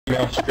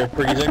Male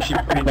stripper. He's actually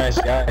a pretty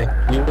nice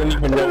guy. You wouldn't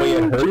even know he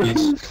had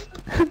herpes.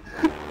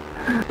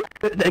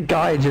 The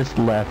guy just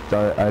left.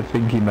 I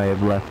think he may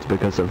have left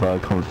because of our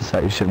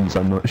conversations.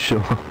 I'm not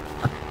sure.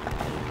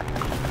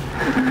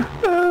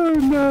 Oh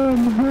no,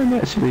 I'm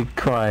actually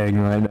crying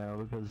right now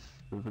because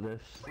of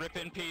this. Rip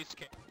in peace.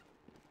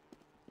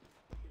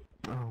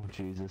 Oh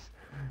Jesus.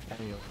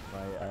 Anyway,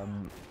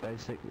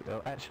 basically,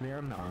 well, actually,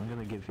 I'm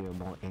gonna give you a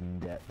more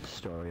in-depth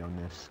story on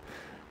this.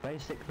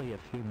 Basically, a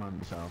few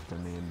months after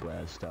me and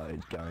Blair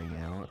started going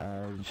out,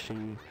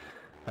 she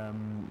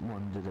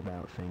wondered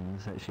about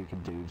things that she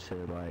could do to,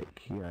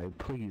 like, you know,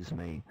 please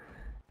me.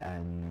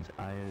 And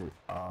I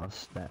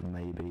asked that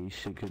maybe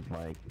she could,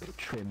 like,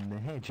 trim the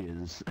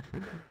hedges.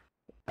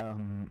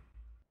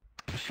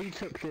 She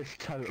took this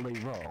totally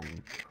wrong.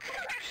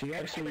 She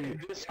actually,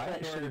 I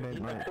actually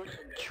meant like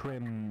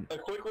trim A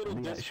quick little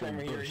the actual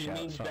disclaimer here. bush He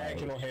means outside.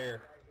 vaginal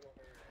hair.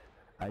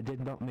 I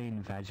did not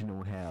mean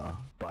vaginal hair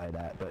by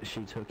that, but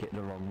she took it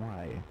the wrong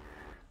way.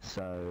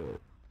 So,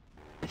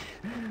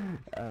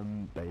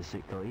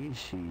 basically,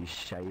 she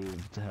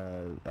shaved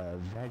her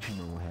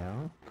vaginal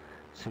hair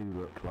to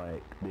look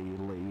like the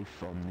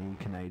leaf on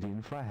the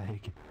Canadian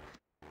flag.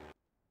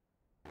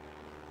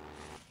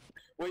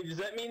 Wait, does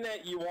that mean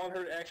that you want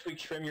her to actually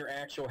trim your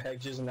actual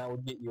hedges and that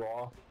would get you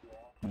off?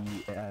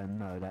 Yeah,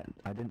 no,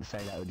 I didn't say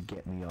that would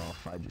get me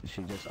off.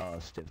 She just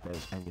asked if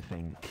there's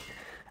anything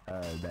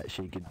that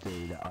she could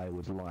do that I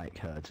would like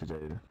her to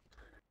do.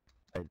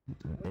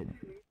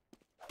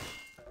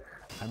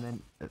 I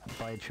meant,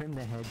 by trim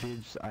the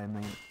hedges, I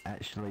mean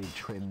actually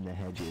trim the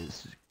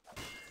hedges.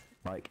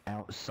 Like,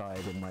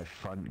 outside in my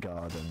front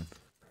garden.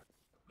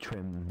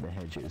 Trim the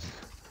hedges.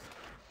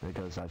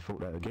 Because I thought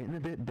they were getting a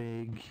bit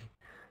big.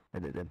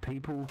 The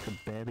people could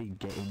barely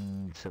get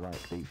into,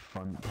 like, the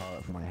front part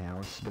of my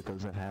house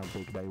because of how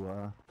big they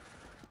were.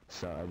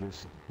 So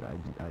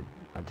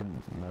I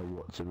didn't know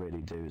what to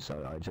really do,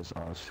 so I just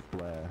asked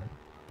Blair.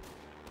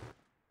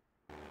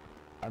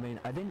 I mean,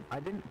 I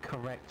didn't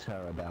correct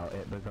her about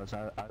it because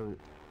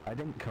I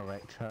didn't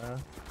correct her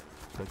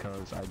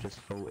because I just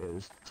thought it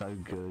was so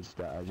good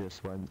that I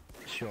just went,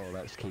 sure,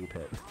 let's keep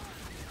it.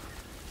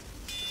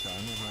 So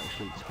I never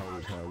actually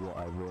told her what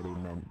I really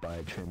meant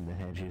by trim the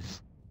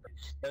hedges.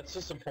 That's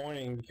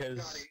disappointing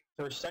because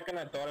for a second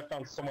I thought I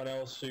found someone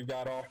else who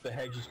got off the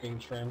hedges being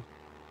trimmed.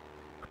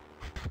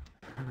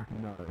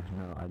 No,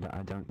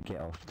 I don't get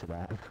off to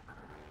that.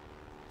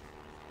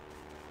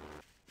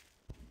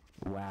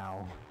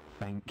 Wow,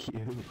 thank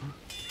you.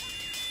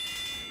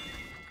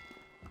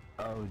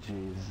 Oh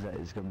jeez, that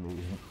is gonna be...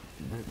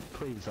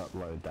 Please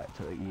upload that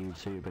to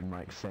YouTube and,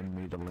 like, send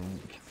me the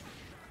link.